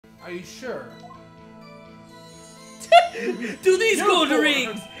Are you sure? Do these gold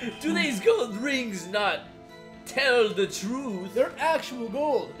rings not tell the truth? They're actual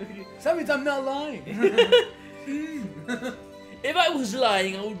gold. That means I'm not lying. If I was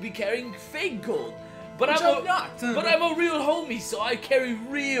lying, I would be carrying fake gold. But Which I'm not. But I'm a real homie, so I carry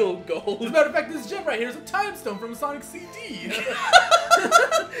real gold. As a matter of fact, this gem right here is a time stone from a Sonic CD.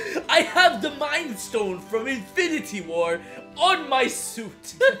 I have the Mind Stone from Infinity War on my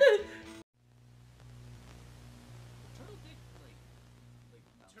suit.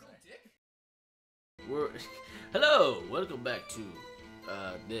 Hello, welcome back to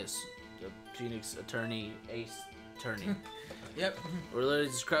the Phoenix Attorney Ace Attorney. Yep. We're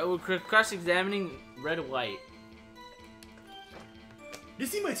cross-examining Red and White. You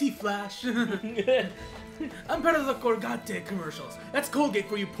see my teeth flash? I'm part of the Colgate commercials. That's Colgate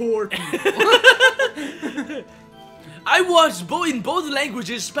for you poor people. I watched in both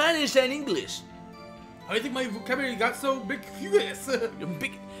languages, Spanish and English. How do you think my vocabulary got so big?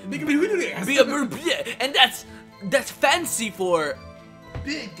 And that's fancy for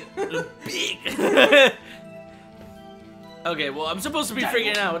Big. big. Okay, well I'm supposed to be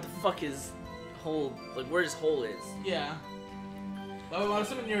figuring out what the fuck his hole, like where his hole is. Yeah. Well, we want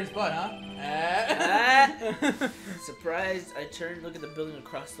to swim it near his butt, huh? Surprised, I turned, look at the building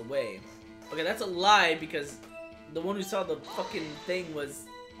across the way. Okay, that's a lie because the one who saw the fucking thing was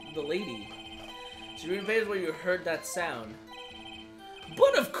the lady. So you're invaded where you heard that sound.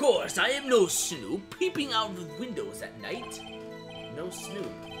 But of course, I am no Snoop, peeping out of the windows at night. No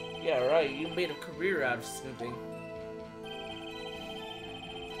Snoop. Yeah, right, you made a career out of snooping.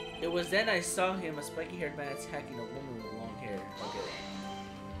 It was then I saw him, a spiky-haired man attacking a woman with long hair. Okay.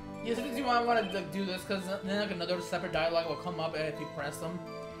 Yeah, so you might want to do this because then like another separate dialogue will come up if you press them.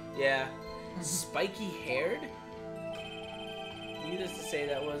 Yeah. Spiky-haired? Needless to say,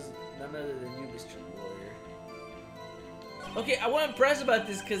 that was none other than you, Mr. Lawyer. Okay, I want to press about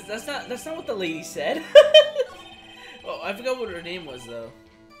this because that's not what the lady said. Oh, I forgot what her name was though.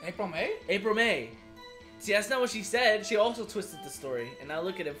 April May? April May. See, that's not what she said. She also twisted the story. And now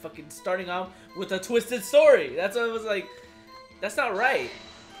look at him fucking starting off with a twisted story. That's what I was like, that's not right.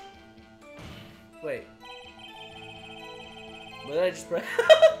 Wait. What did I just press?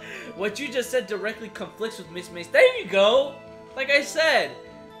 What you just said directly conflicts with Miss May's. There you go! Like I said.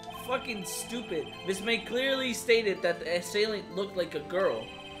 Fucking stupid. Miss May clearly stated that the assailant looked like a girl.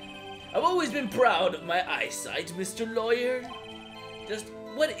 I've always been proud of my eyesight, Mr. Lawyer. Just,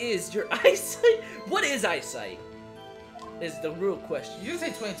 what is your eyesight? What is eyesight? Is the real question. You say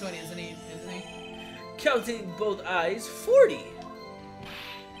 2020, isn't he? Counting both eyes, 40.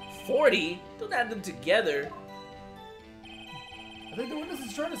 40? Don't add them together. I think the witness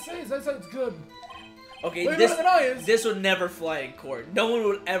is trying to say his eyesight's good. Okay, way better than I is. This would never fly in court. No one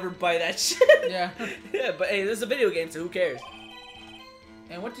would ever buy that shit. Yeah. Yeah, but hey, this is a video game, so who cares?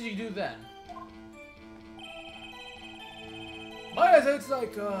 And what did you do then? My eyesight's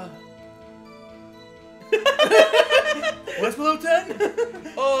like, what's below 10?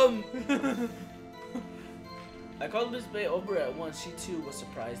 I called Miss May over at once. She too was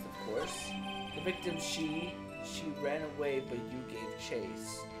surprised, of course. The victim, she ran away, but you gave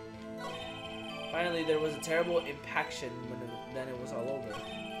chase. Finally, there was a terrible impaction then it was all over.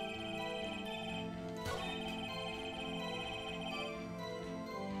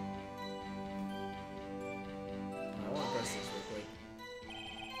 I want to press this real quick.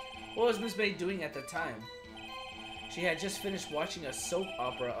 What was Miss May doing at the time? She had just finished watching a soap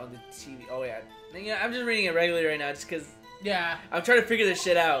opera on the TV. Oh yeah, I'm just reading it regularly right now, just cause. Yeah. I'm trying to figure this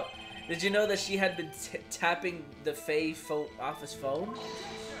shit out. Did you know that she had been tapping the Faye office phone?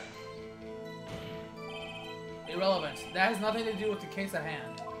 Irrelevant. That has nothing to do with the case at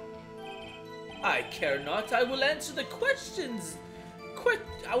hand. I care not. I will answer the questions.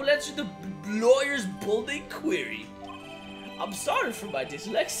 I will answer the lawyer's bolding query. I'm sorry for my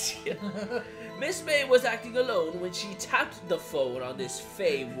dyslexia. Miss May was acting alone when she tapped the phone on this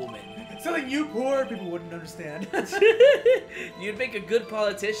Faye woman. Something you poor people wouldn't understand. You'd make a good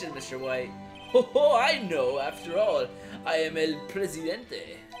politician, Mr. White. Oh, I know. After all, I am el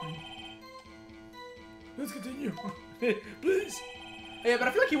presidente. Let's continue. Please. Yeah, but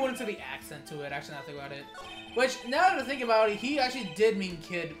I feel like he went into the accent to it, actually, now that I think about it. Which, now that I think about it, he actually did mean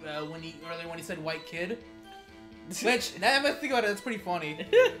kid when he said white kid. Which, now that I think about it, that's pretty funny.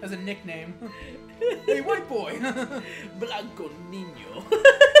 As a nickname. Hey, white boy. Blanco Niño.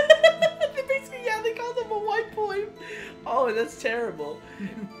 Basically, yeah, they called him a white boy. Oh, that's terrible.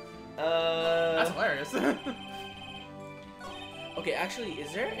 That's hilarious. Okay, actually,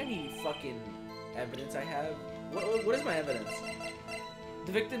 is there any fucking evidence I have? What is my evidence?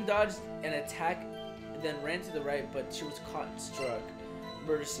 The victim dodged an attack and then ran to the right, but she was caught and struck.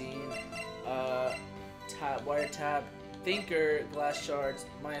 Murder scene. Wiretap. Thinker. Glass shards.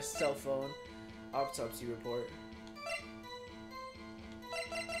 My cell phone. Autopsy report.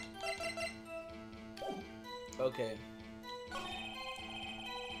 Okay.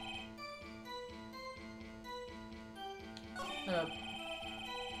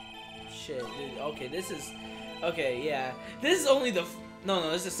 Shit, dude. Okay, this is... Okay, yeah. This is only the...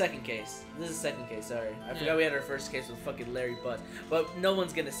 No, this is the second case. This is the second case, sorry. I forgot we had our first case with fucking Larry Butt. But no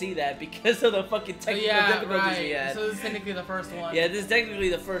one's gonna see that because of the fucking technical difficulties we had. So this is technically the first one. Yeah, this is technically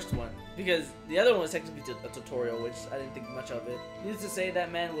the first one. Because the other one was technically a tutorial, which I didn't think much of it. Needless to say, that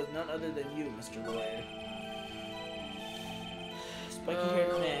man was none other than you, Mr. Lawyer.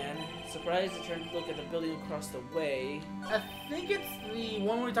 Spiky-haired man. Surprised to turn to look at the building across the way. I think it's the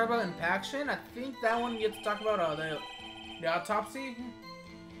one we talked about in Paction. I think that one gets to talk about the autopsy.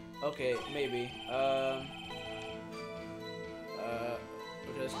 Okay, maybe. Okay,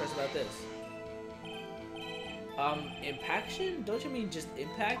 let's press about this. Impaction? Don't you mean just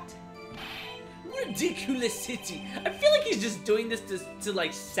impact? Ridiculous city. I feel like he's just doing this to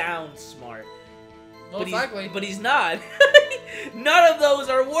like sound smart. Most likely. But he's not. None of those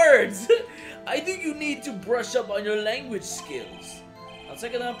are words. I think you need to brush up on your language skills. On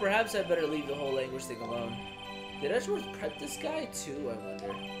second thought, perhaps I better leave the whole language thing alone. Did Edgeworth prep this guy too, I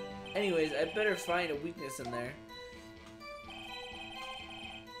wonder? Anyways, I better find a weakness in there.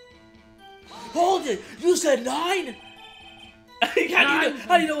 Hold it! You said 9?!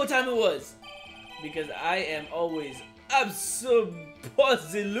 How do you know what time it was? Because I am always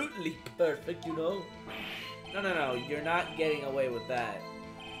absolutely perfect, you know? No, you're not getting away with that.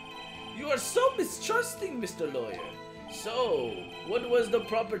 You are so mistrusting, Mr. Lawyer. So, what was the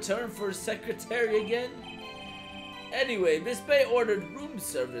proper term for secretary again? Anyway, Miss May ordered room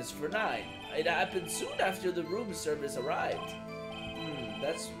service for 9. It happened soon after the room service arrived.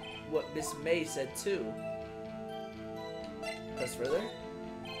 That's what Miss May said too. Press further.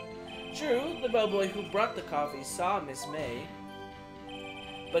 True, the bellboy who brought the coffee saw Miss May,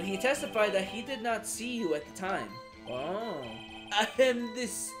 but he testified that he did not see you at the time. Oh. And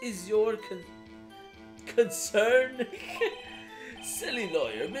this is your concern? Silly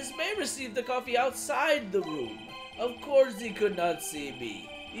lawyer, Miss May received the coffee outside the room. Of course he could not see me.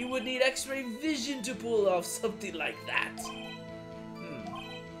 He would need x-ray vision to pull off something like that.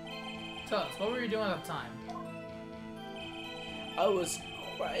 Tell us, what were you doing at the time? I was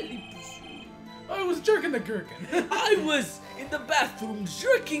quietly pursuing. I was jerking the gherkin. I was in the bathroom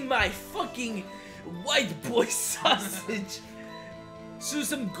jerking my fucking white boy sausage to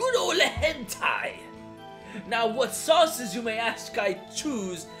some good old hentai. Now, what sauces you may ask I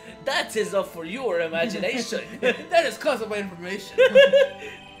choose, that is up for your imagination. That is classified information.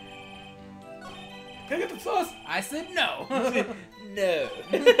 Can I get the sauce? I said no. No.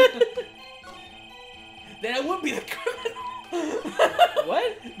 Then I would be the criminal.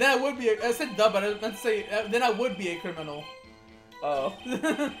 What? Then I would be I said duh, but I meant to say, then I would be a criminal. Oh.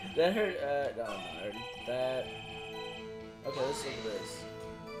 That hurt, no, I already did that. Okay, let's look at this.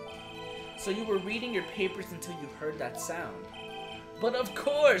 So you were reading your papers until you heard that sound. But of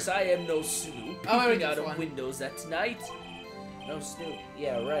course, I am no snoop peeping out of windows at night. No snoop.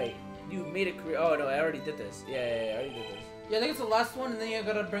 Yeah, right. You made a career. Oh no, I already did this. Yeah, I already did this. Yeah, I think it's the last one, and then you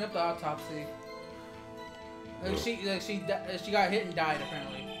gotta bring up the autopsy. Like she got hit and died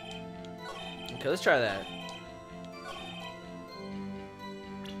apparently. Okay, let's try that.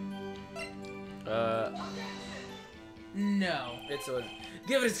 No. It's a.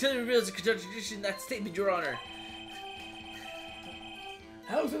 The evidence clearly reveals a contradiction that statement, Your Honor.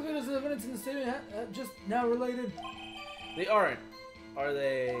 How is the evidence in the statement just now related? They aren't. Are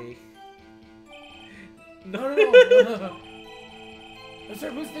they? No.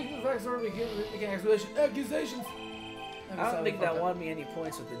 Sir, who's thinking the facts are making accusations? I don't think that won me any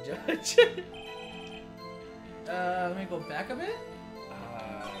points with the judge. Let me go back a bit.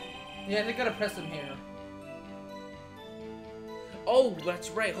 Yeah, they gotta press him here. Oh,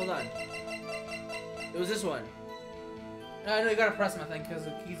 that's right. Hold on. It was this one. No, you gotta press him, I think, because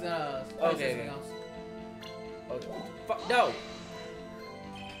he's okay. Okay. No.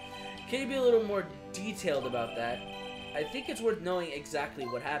 Can you be a little more detailed about that? I think it's worth knowing exactly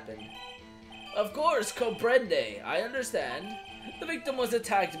what happened. Of course, comprende. I understand. The victim was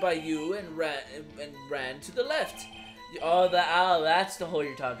attacked by you and ran to the left. Oh, that's the hole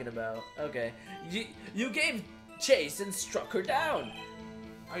you're talking about. Okay. You gave chase and struck her down.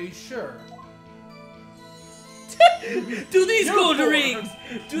 Are you sure? Do these gold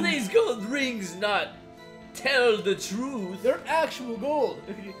rings not tell the truth. They're actual gold.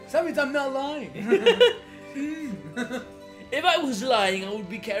 So that means I'm not lying. If I was lying, I would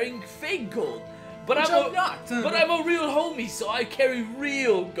be carrying fake gold. But Which I'm I'm not. But I'm a real homie, so I carry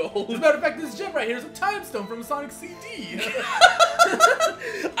real As a gold. matter of fact, this gem right here is a time stone from a Sonic CD.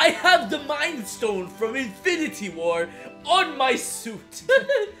 I have the Mind Stone from Infinity War on my suit.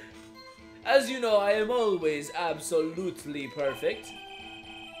 As you know, I am always absolutely perfect.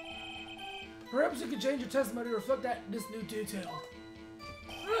 Perhaps you could change your testimony to reflect this new detail.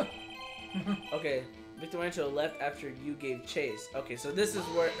 Okay, Victor Rancho left after you gave chase. Okay, so this is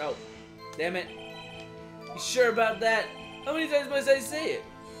where... Oh, damn it. You sure about that? How many times must I say it?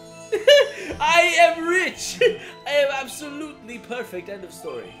 I am rich! I am absolutely perfect. End of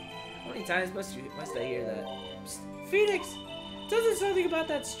story. How many times must I hear that? Psst. Phoenix, doesn't something about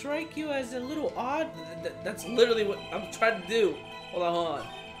that strike you as a little odd? That's literally what I'm trying to do. Hold on.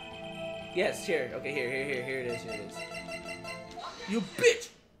 Yes, here. Okay, here it is. You bitch!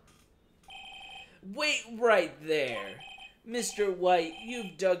 Wait right there. Mr. White,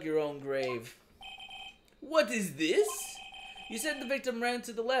 you've dug your own grave. What is this? You said the victim ran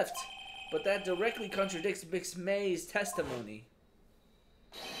to the left, but that directly contradicts Miss May's testimony.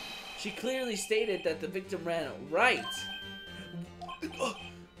 She clearly stated that the victim ran right.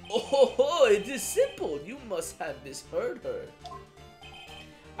 Oh, it is simple. You must have misheard her.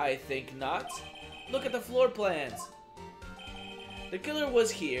 I think not. Look at the floor plans. The killer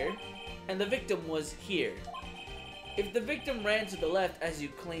was here, and the victim was here. If the victim ran to the left as you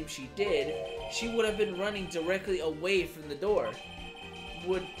claim she did, she would have been running directly away from the door.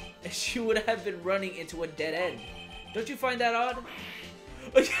 She would have been running into a dead end. Don't you find that odd?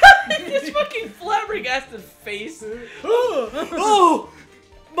 This fucking flabbergasted face. Oh,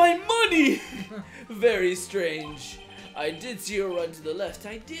 my money! Very strange. I did see her run to the left.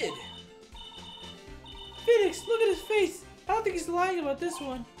 I did. Phoenix, look at his face. I don't think he's lying about this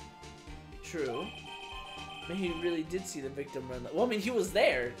one. True. Maybe he really did see the victim run. Well, I mean, he was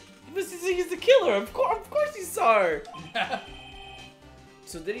there. He's the killer. Of course he saw her.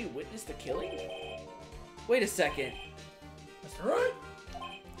 So did he witness the killing? Wait a second. Mr. Right?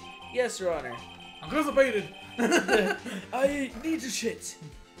 Yes, Your Honor. I'm constipated. I need to shit.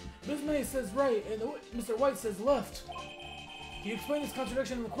 Ms. May says right, and Mr. White says left. Can you explain this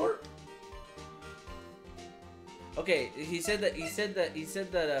contradiction in the court? Okay, he said that. What's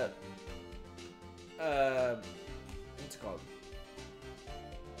it called?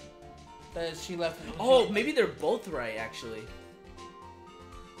 That she left. Oh, maybe they're both right, actually.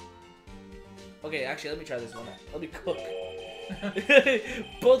 Okay, actually, let me try this one out. Let me cook.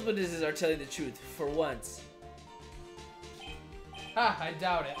 Both witnesses are telling the truth, for once. Ha, I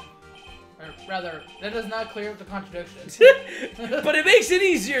doubt it. Or rather, that does not clear up the contradiction. But it makes it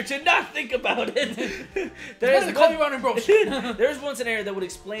easier to not think about it. There's one scenario that would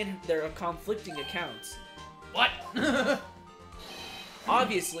explain their conflicting accounts. What?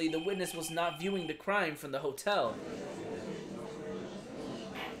 Obviously, the witness was not viewing the crime from the hotel.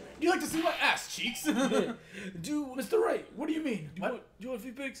 You like to see my ass cheeks? Mr. Wright, what do you mean? Do you want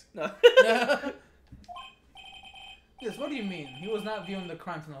feet pics? No. Yes, what do you mean? He was not viewing the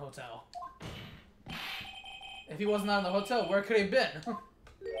crime from the hotel. If he was not in the hotel, where could he have been?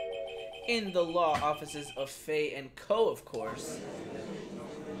 In the law offices of Faye and Co., of course.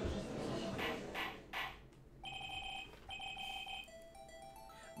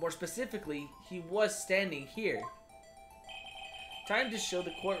 More specifically, he was standing here. Time to show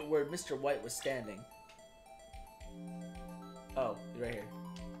the court where Mr. White was standing. Oh, right here.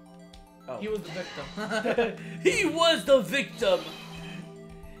 Oh. He was the victim. He was the victim!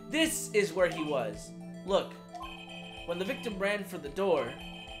 This is where he was. Look, when the victim ran for the door,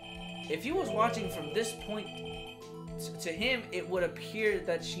 if he was watching from this point, to him, it would appear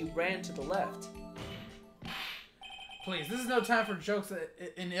that she ran to the left. Please, this is no time for jokes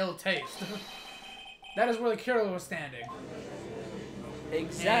in ill taste. That is where the killer was standing.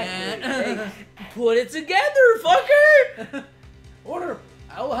 Exactly. Hey, put it together, fucker! Order!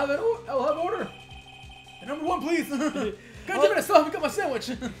 I will have order! And number one, please! God damn it, I still haven't got my sandwich!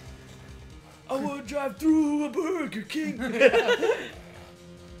 I want to drive through a Burger King!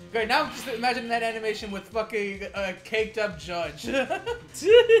 Great, now just imagine that animation with fucking a caked up judge.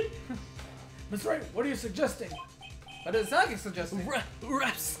 Miss Wright, what are you suggesting? What is Sonic suggesting?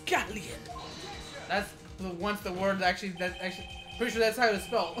 Rapscallion! That's once the word actually, pretty sure that's how it's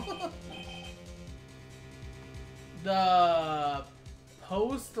spelled. The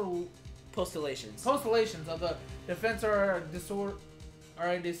Postulations of the defense are a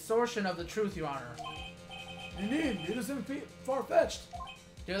distortion of the truth, Your Honor. Indeed, it isn't far-fetched.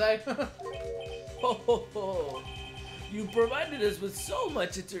 Do they? Ho ho ho! You provided us with so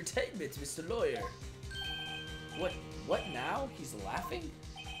much entertainment, Mr. Lawyer. What now? He's laughing?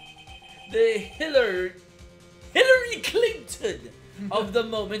 The Hillary Clinton of the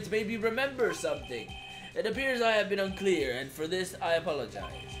moment made me remember something. It appears I have been unclear, and for this I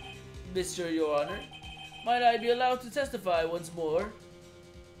apologize. Mr. Your Honor, might I be allowed to testify once more?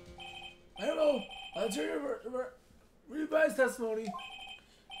 I don't know. I'll turn your revised testimony.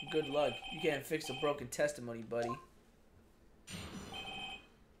 Good luck. You can't fix a broken testimony, buddy.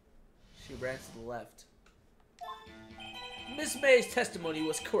 She ran to the left. Miss May's testimony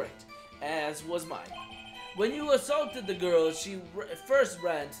was correct, as was mine. When you assaulted the girl, she first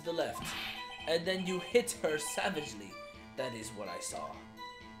ran to the left, and then you hit her savagely. That is what I saw.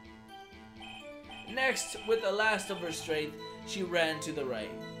 Next, with the last of her strength, she ran to the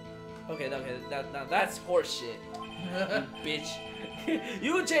right. Okay, now that's horseshit, you bitch.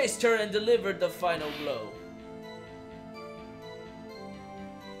 You chased her and delivered the final blow.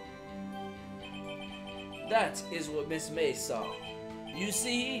 That is what Miss May saw. You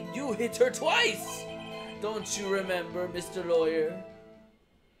see, you hit her twice. Don't you remember, Mr. Lawyer?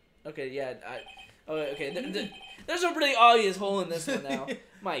 Okay, yeah, okay. There's a really obvious hole in this one now.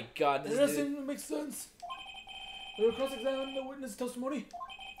 My God, this It dude. doesn't make sense. We'll cross-examine the witness testimony.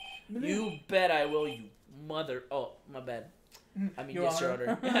 You bet I will, you mother. Oh, my bad. I mean, Your yes, Your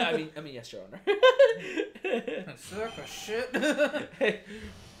Honor. Honor. I mean, yes, Your Honor. Suck a shit.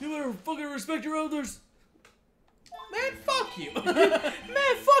 You better fucking respect your elders. Man, fuck you.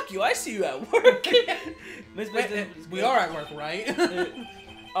 Man, fuck you. I see you at work. We are at work, right?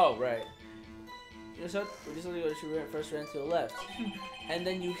 Oh, right. You know, she first ran to the left. And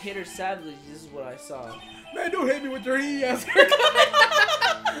then you hit her savagely. This is what I saw. Man, don't hit me with your ass.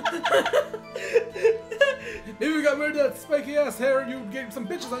 Maybe we got rid of that spiky ass hair and you'd get some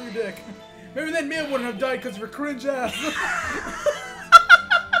bitches on your dick. Maybe then Mia wouldn't have died because of her cringe ass.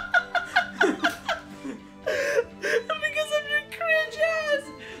 Because of your cringe ass.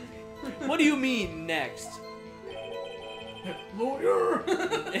 What do you mean next? Lawyer.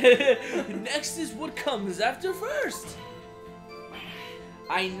 Next is what comes after first.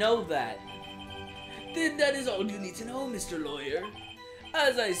 I know that. Then that is all you need to know, Mr. Lawyer.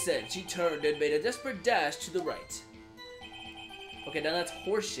 As I said, she turned and made a desperate dash to the right. Okay, now that's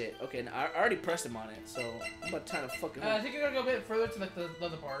horseshit. Okay, now I already pressed him on it, so I'm about to try to fucking... I think you're gonna go a bit further to like the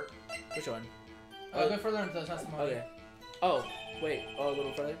other part. Which one? A bit further into the testimony. Okay. Oh, wait. Oh, a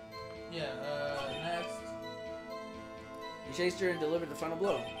little further? Yeah, next. You chased her and delivered the final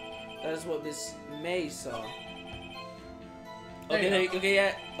blow. That is what Miss May saw. There you Okay, okay,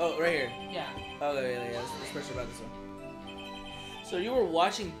 yeah. Oh, right here. Yeah. Oh, yeah. Let's pressure about this one. So you were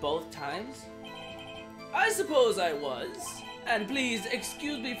watching both times? I suppose I was. And please,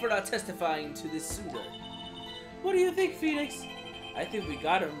 excuse me for not testifying to this suitor. What do you think, Phoenix? I think we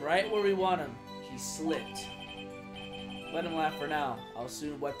got him right where we want him. He slipped. Let him laugh for now. I'll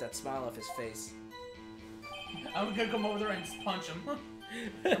soon wipe that smile off his face. I'm gonna come over there and just punch him.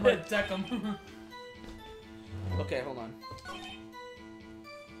 I'm gonna deck him. Okay, hold on.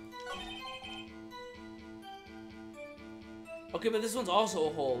 Okay, but this one's also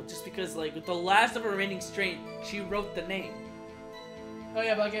a hole, just because, like, with the last of her remaining strength, she wrote the name. Oh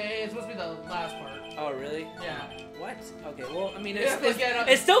yeah, but like, it's supposed to be the last part. Oh, really? Yeah. What? Okay, well, I mean, Yeah, like, yeah,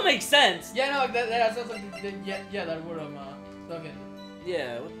 no, it still makes sense. Yeah, no, like that sounds like yeah, that would have okay.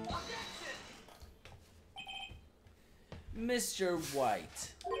 Yeah. Mr.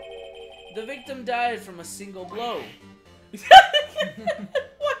 White. The victim died from a single blow.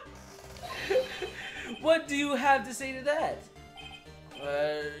 What? What do you have to say to that?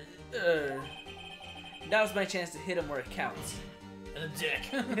 Now's my chance to hit him where it counts. And a dick.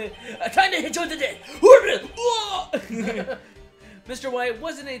 Time to hit you in the dick! Mr. White,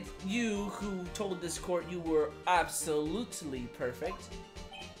 wasn't it you who told this court you were absolutely perfect?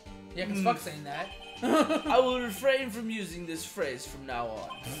 Yeah, cause fuck saying that. I will refrain from using this phrase from now on.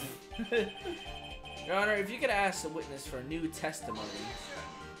 Your Honor, if you could ask the witness for a new testimony.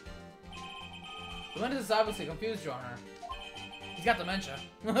 The witness is obviously confused, Your Honor. He's got dementia,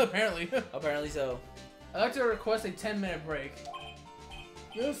 apparently. Apparently so. I'd like to request a 10-minute break.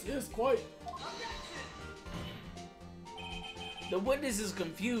 Yes, quite. The witness is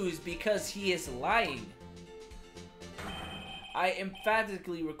confused because he is lying. I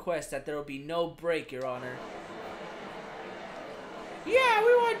emphatically request that there will be no break, Your Honor. Yeah,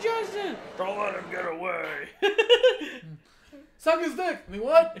 we want justice! Don't let him get away! Suck his dick! I mean,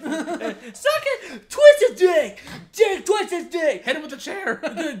 what? Suck it! Twist his dick! Dick, twist his dick! Hit him with a chair!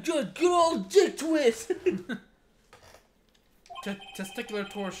 Good old dick twist! Testicular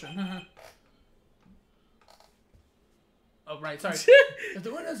torsion. Oh, right, sorry. If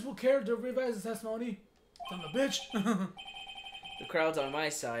the witness will care to revise his testimony, son of a bitch. The crowd's on my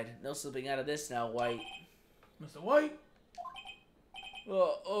side. No slipping out of this now, White. Mr. White.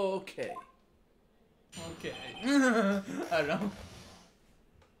 Oh, okay. Okay. I don't know.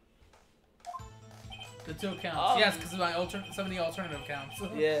 The two counts. Yes, because of my some of the alternative counts.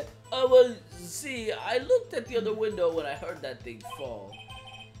 Yeah. Well, see, I looked at the other window when I heard that thing fall.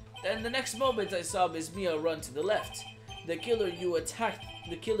 Then the next moment I saw Miss Mia run to the left. The killer you attacked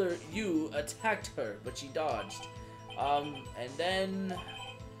her, but she dodged. And then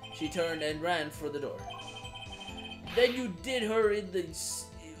she turned and ran for the door. Then you did her in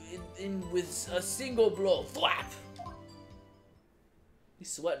with a single blow. Thwap!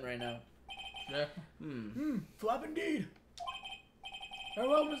 He's sweating right now. Yeah. Flop indeed. Very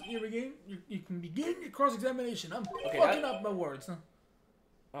well, you can begin your cross-examination. I'm fucking up my words. Huh?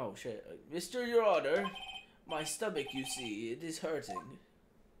 Oh shit. Mr. Your Honor, my stomach, you see, it is hurting.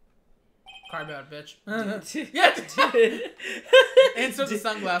 Cry about it, bitch. Yeah. Insert the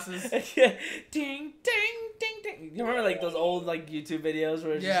sunglasses. Yeah. Ding, ding, ding, ding. You remember like those old like YouTube videos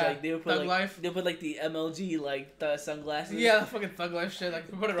where it's just like they would put Thug Life. they put like the MLG like the sunglasses. Yeah, the fucking Thug Life shit. Like,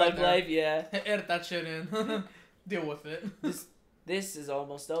 put it right Thug there. Life, yeah. Edit that shit in. Deal with it. This is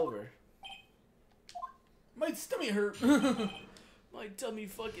almost over. My stomach hurt. My tummy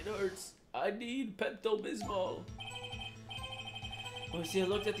fucking hurts. I need Pepto-Bismol. Oh, see, I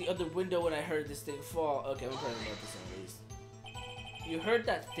looked at the other window when I heard this thing fall. Okay, I'm probably about this at least. You heard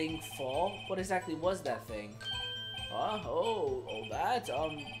that thing fall? What exactly was that thing? That,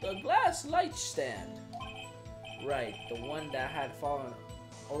 the glass light stand. Right, the one that had fallen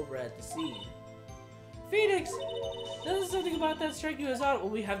over at the scene. Phoenix, doesn't something about that strike you as odd? Well,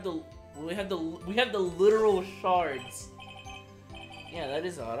 we have the literal shards. Yeah, that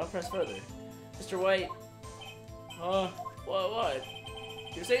is odd. I'll press further. Mr. White. What?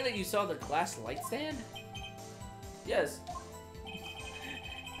 You're saying that you saw the glass light stand? Yes.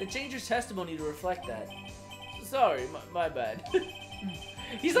 Then change your testimony to reflect that. Sorry, my bad.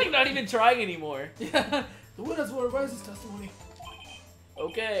 He's like not even trying anymore. Yeah. The witness will revise his testimony.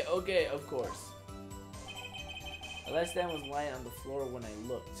 Okay, of course. The light stand was lying on the floor when I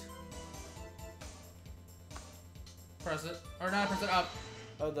looked. Press it. Or not press it up.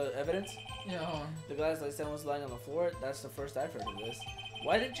 Oh, the evidence? Yeah, hold on. The glass light stand was lying on the floor? That's the first I've heard of this.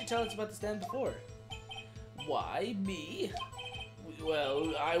 Why didn't you tell us about the stand before? Why, me?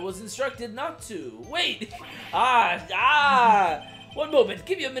 Well, I was instructed not to. Wait! One moment.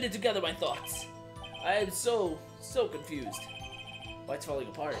 Give me a minute to gather my thoughts. I am so confused. White's falling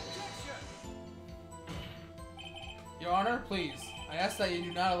apart. Your Honor, please. I ask that you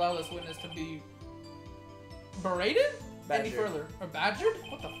do not allow this witness to be berated any Badgered. further. Or badgered?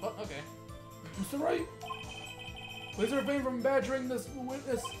 What the fuck? Okay. Mr. Wright, please refrain from badgering this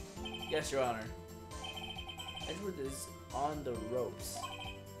witness. Yes, Your Honor. Edward is on the ropes.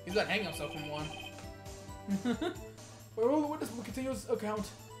 He's gonna hang himself from one. Or will the witness will continue his account?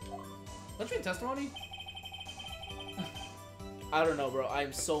 Don't you need testimony? I don't know, bro.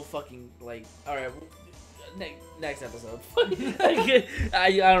 I'm so fucking like. All right, next episode.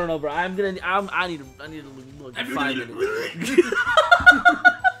 I don't know, bro. I need to look 5 minutes.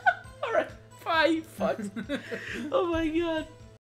 All right, 5. Fuck. Oh my god.